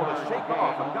was able to shake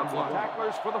off a couple of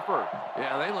tacklers for the first.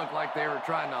 Yeah, they looked like they were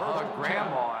trying to hug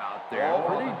Grandma out there.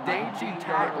 Pretty dainty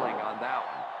tackling on that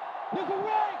one.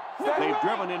 They've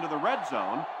driven into the red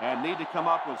zone and need to come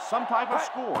up with some type of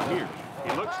score here. He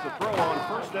looks to throw on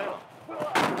first down.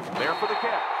 There for the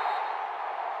catch.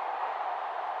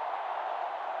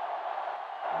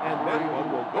 And that one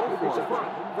will go for it.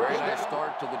 Very nice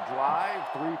start to the drive.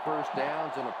 3 first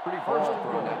downs and a pretty ball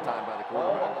thrown that time by the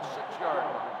quarterback. On the 6-yard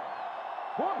line.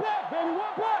 One back, baby,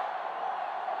 one back.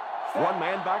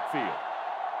 One-man backfield.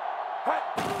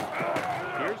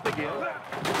 Here's the give.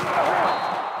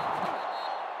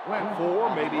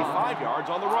 4, maybe 5 yards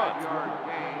on the run. 5-yard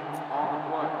gain on the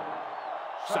play.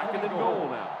 Second and goal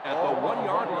now at the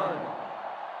 1-yard line.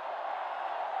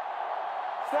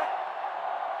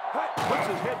 Puts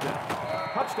his head down.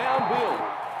 Touchdown, Bill.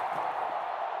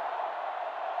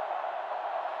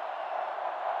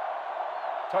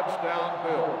 Touchdown,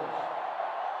 Bills.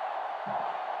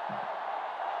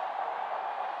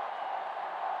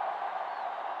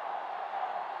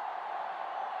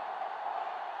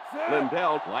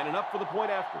 Lindell lining up for the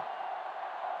point after.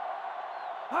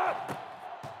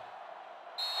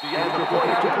 And the point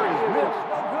after is missed.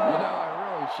 You know, I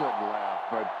really shouldn't laugh,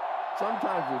 but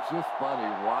sometimes it's just funny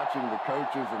watching the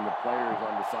coaches and the players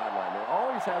on the sideline. They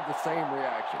always have the same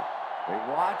reaction. They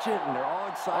watch it and they're all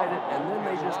excited, and then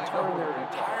they just turn their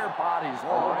entire bodies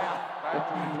around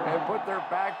and put their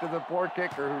back to the poor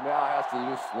kicker who now has to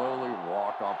just slowly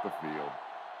walk off the field.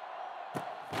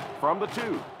 From the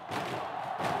 2.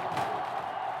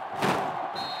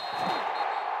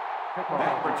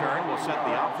 That return will set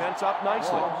the offense up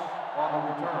nicely. On the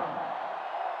return.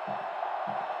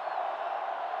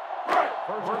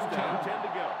 First down, 10 to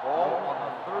go. Ball on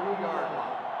the 30-yard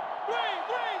line.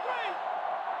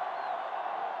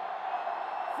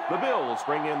 The Bills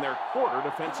bring in their quarter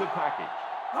defensive package.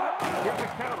 Here's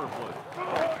a counter play.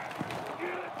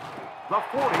 The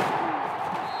 40.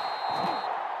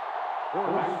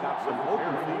 Quarterback got some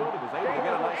open field and was able to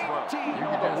get a nice run. You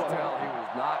can just tell he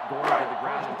was not going to the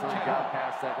ground until he got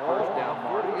past that first down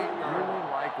mark. Really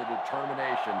like the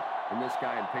determination in this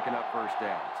guy in picking up first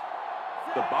downs.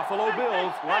 The Buffalo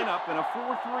Bills line up in a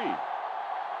 4-3.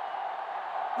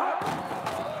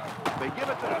 They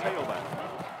give it to the tailback.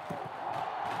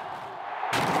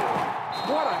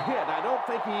 What a hit. I don't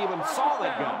think he even saw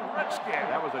that go.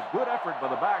 That was a good effort by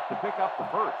the back to pick up the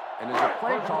first. And as a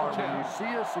play caller, when you see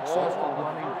a successful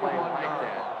running play like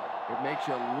that, it makes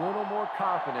you a little more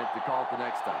confident to call it the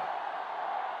next time.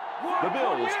 The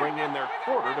Bills bring in their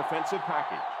quarter defensive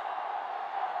package.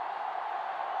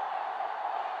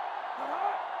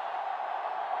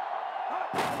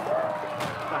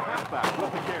 The halfback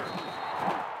with the carry.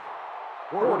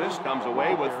 Portis comes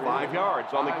away with 5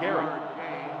 yards on the carry.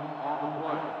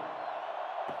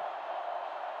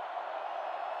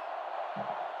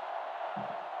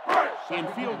 In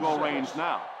field goal range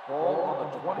now. Ball on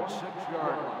the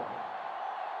 26-yard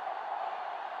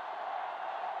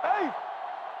line.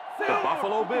 The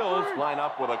Buffalo Bills line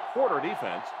up with a quarter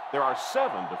defense. There are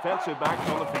 7 defensive backs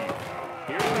on the field.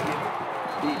 Here's the hit.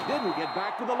 He didn't get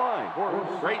back to the line.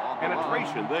 Great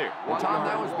penetration there. Well, Tom,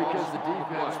 that was because the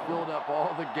defense filled up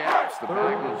all the gaps. The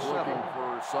back was looking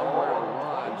for somewhere to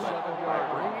run, but by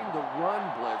bringing the run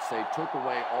blitz, they took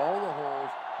away all the holes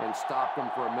and stopped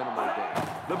them for a minimal gain.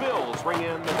 The Bills bring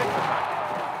in the nickel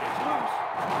package. It's loose.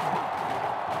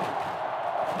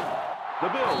 The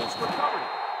Bills recovered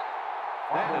it.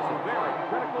 That is a very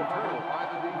critical turn by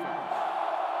the defense.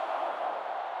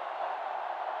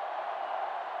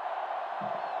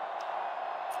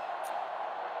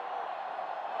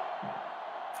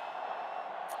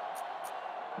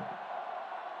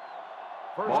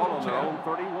 Ball on their own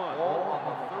 31. Ball on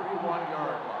the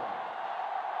 31-yard line.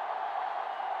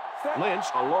 Lynch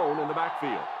alone in the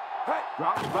backfield.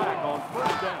 Drops back on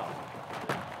first down.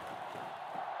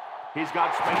 He's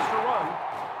got space to run.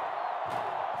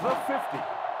 The 50.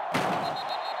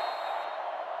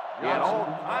 He had all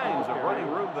kinds of running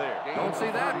room there. Don't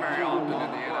see that very often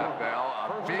in the NFL.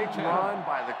 A big run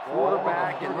by the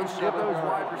quarterback, and let's give those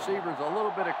wide receivers a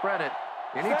little bit of credit.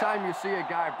 Anytime you see a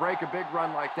guy break a big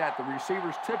run like that, the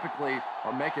receivers typically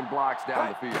are making blocks down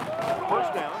the field.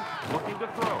 First down, looking to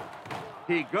throw.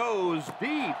 He goes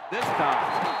deep this time.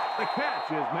 The catch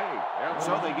is made.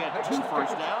 So they get 2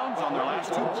 first downs on their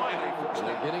last 2 plays. And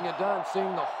they're getting it done,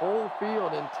 seeing the whole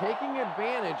field and taking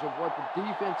advantage of what the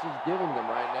defense is giving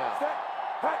them right now.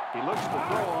 He looks to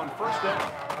throw on first down.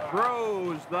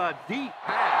 Throws the deep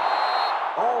pass.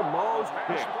 Almost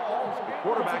picked. The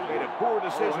quarterback made a poor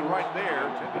decision right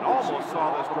there and almost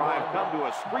saw this drive come to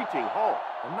a screeching halt.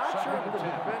 I'm not sure if the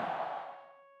defense...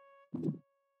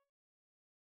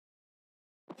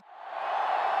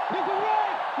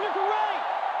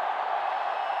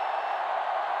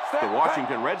 The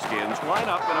Washington Redskins line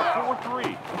up in a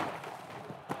 4-3.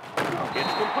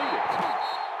 It's completed.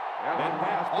 That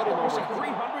pass put him over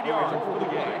 300 yards for the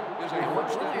game. And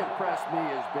what's really impressed me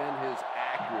has been his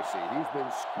accuracy. He's been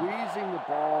squeezing the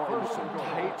ball into some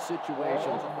tight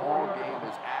situations all game.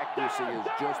 His accuracy has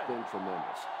just been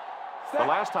tremendous. The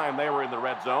last time they were in the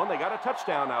red zone, they got a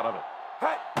touchdown out of it.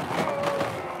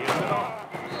 Gives it off.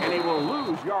 And he will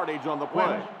lose yardage on the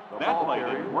play. That play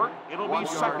didn't work. It'll be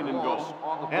second and goal.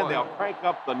 And they'll crank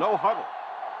up the no huddle.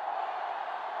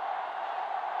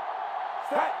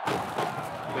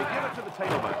 They give it to the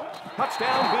tailback.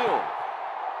 Touchdown, Bill.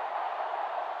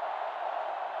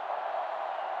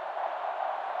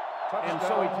 And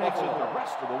so he takes it the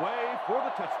rest of the way for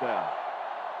the touchdown.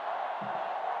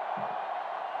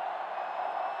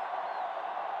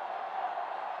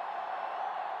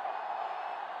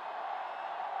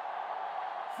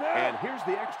 And here's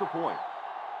the extra point.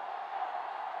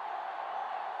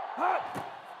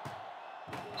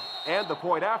 And the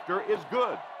point after is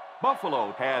good.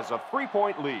 Buffalo has a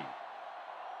 3-point lead.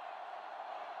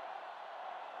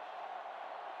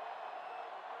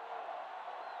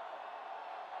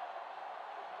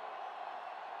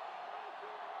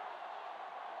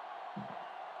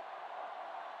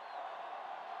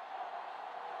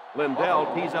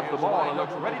 Lindell tees up the ball and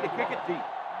looks ready to kick it deep.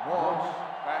 Moss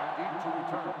back deep to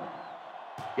return.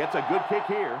 Gets a good kick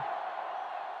here.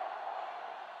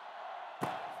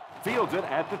 Fields it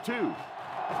at the 2.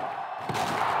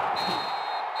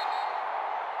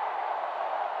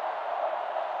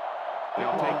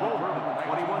 They'll take over at the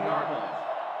 21-yard line.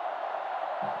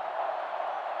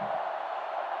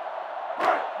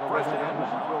 Redskins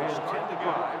will start the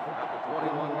drive at the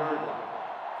 21-yard line.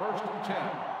 First and 10.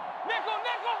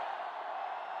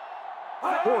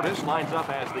 Portis lines up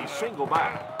as the single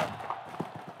back.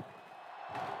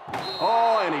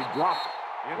 Oh, and he dropped it.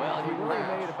 Well, he really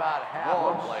made about half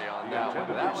a play on that one.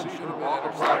 That one should have been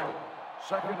intercepted.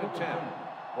 Second and 10.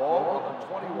 Ball on the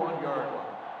 21-yard line.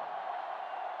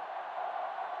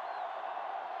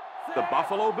 The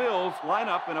Buffalo Bills line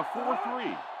up in a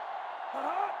 4-3.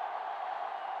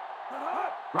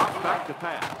 Drops back to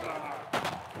pass.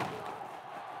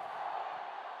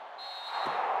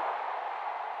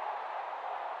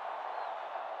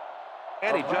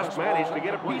 And he just managed to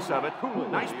get a piece of it.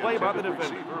 Nice play by the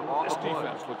defender. This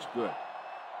defense looks good.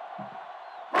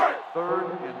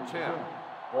 Third and 10.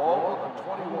 Ball on the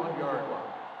 21-yard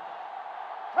line.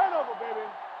 Turnover, baby.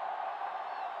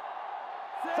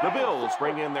 The Bills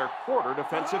bring in their quarter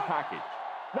defensive package.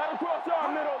 Not across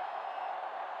our middle.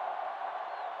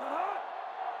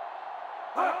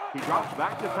 He drops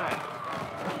back to pass.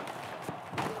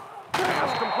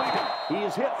 Pass completed. He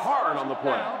is hit hard on the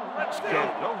play.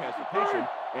 Shows no hesitation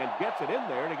and gets it in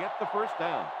there to get the first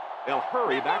down. They'll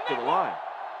hurry back to the line.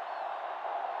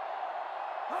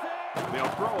 They'll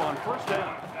throw on first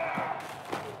down.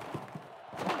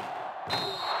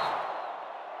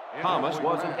 Thomas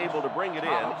wasn't able to bring it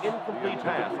in. Incomplete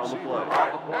pass on the play.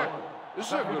 This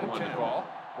is a good one to call.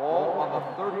 Ball on the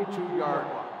 32-yard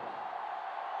line.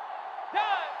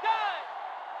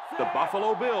 The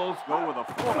Buffalo Bills go with a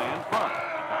 4-man front.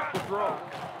 Back to throw.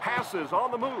 Passes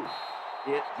on the move.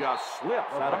 It just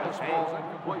slips out of his hands.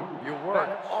 You work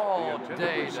all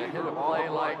day to hit a play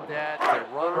like that, to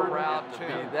run around, to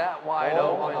be that wide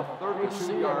open, to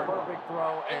see a perfect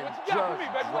throw and just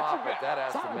drop it. That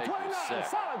has to make you sick.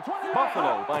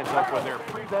 Buffalo lines up with their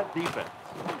prevent defense.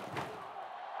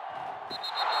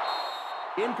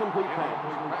 Incomplete pass.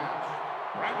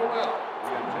 Randall L.,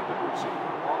 the intended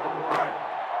receiver on the play.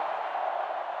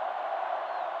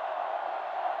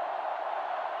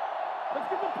 Let's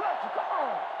get the pressure. Come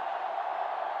on.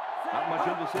 Not much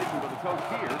indecision with the coach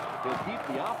here. He'll keep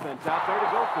the offense out there to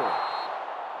go for it.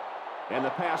 And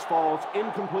the pass falls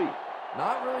incomplete.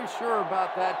 Not really sure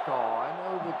about that call. I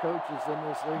know the coaches in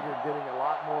this league are getting a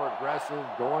lot more aggressive,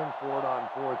 going for it on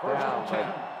fourth down, but I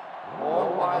don't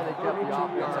know why they kept the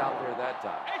offense out there that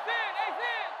time.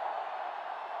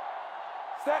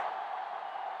 Set.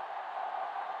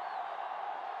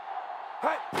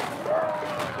 Hey.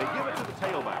 They give it to the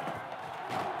tailback.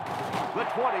 The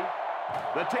 20,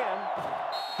 the 10,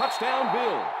 touchdown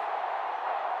Bills.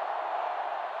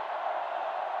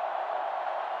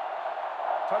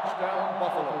 Touchdown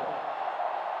Buffalo.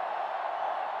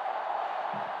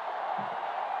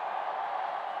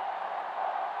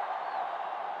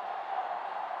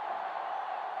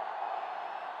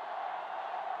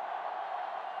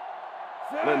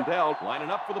 Lindell lining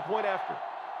up for the point after.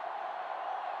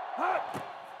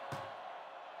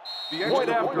 The Point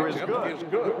extra after is good. Is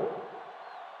good.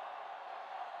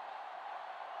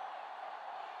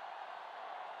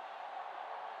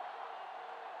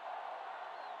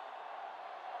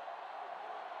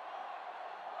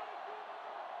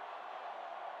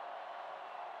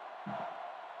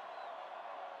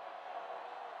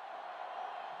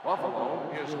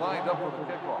 Buffalo is lined up for the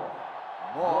kickoff.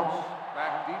 Moss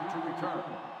back deep to return.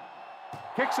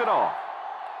 Kicks it off.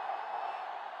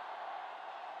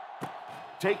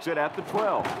 Takes it at the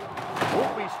 12.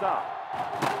 Won't be stopped.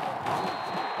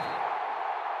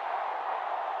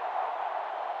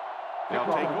 They'll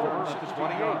take over at the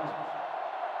 28.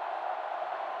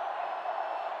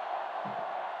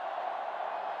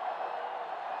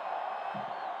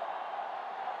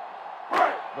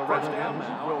 The Redskins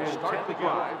will start the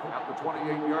drive at the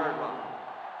 28-yard line.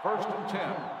 First and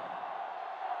 10.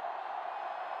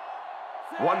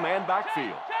 One-man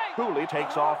backfield. Cooley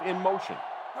takes off in motion.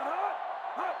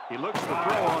 He looks to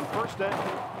throw on first down.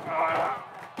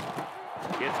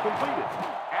 It's completed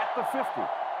at the 50,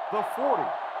 the 40,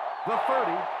 the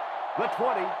 30, the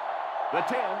 20, the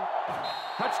 10.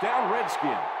 Touchdown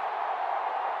Redskins.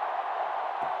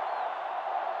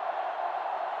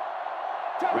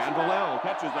 Randall L.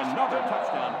 catches another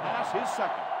touchdown pass, his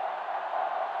second.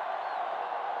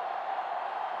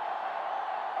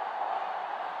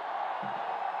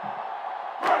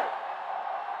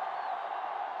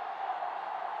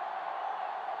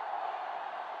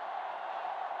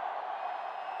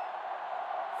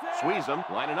 Sweezum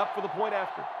lining up for the point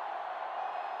after.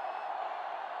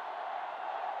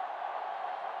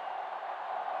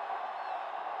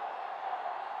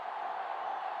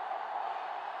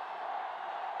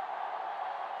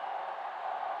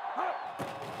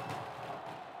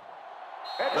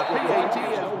 The PAT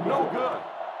is no good.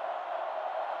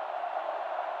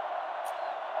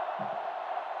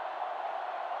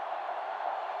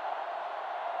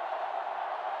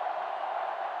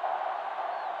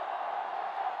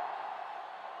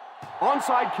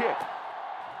 Onside kick.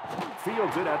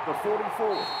 Fields it at the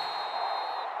 44.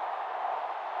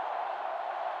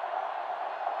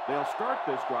 They'll start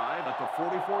this drive at the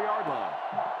 44-yard line.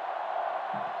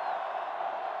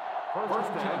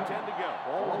 First down, 10 to go.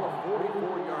 Ball on the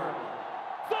 44-yard line.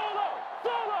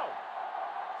 Solo!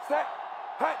 Set!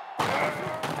 Hut!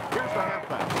 Here's the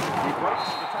halfback. He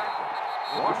breaks the tackle.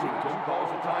 Washington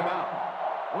calls a timeout.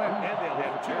 And they'll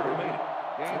have 2 remaining.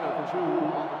 Gain of 2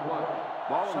 on the play.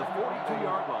 Ball on the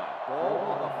 42-yard line. Ball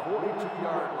on the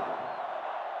 42-yard line.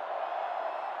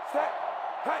 Set!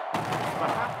 Hut! The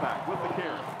halfback with the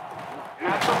carry.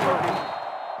 At the 30.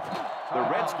 The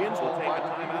Redskins will take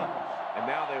a timeout. And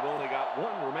now they've only got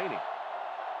 1 remaining.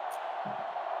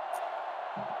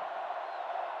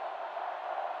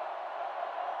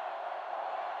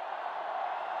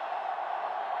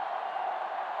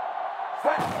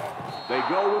 They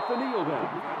go with the kneel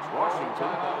down.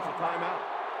 Washington calls a timeout.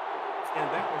 And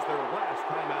that was their last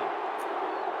timeout.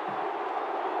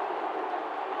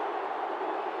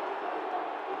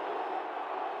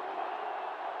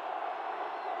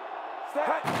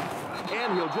 And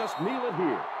he'll just kneel it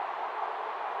here.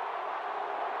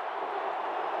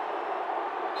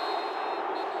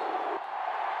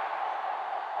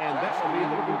 And that will be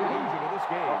the conclusion of this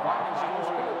game.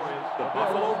 The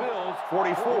Buffalo Bills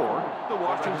 44, the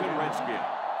Washington Redskins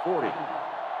 40.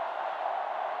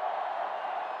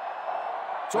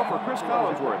 So for Chris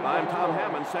Collinsworth, I'm Tom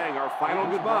Hammond saying our final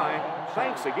goodbye.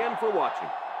 Thanks again for watching.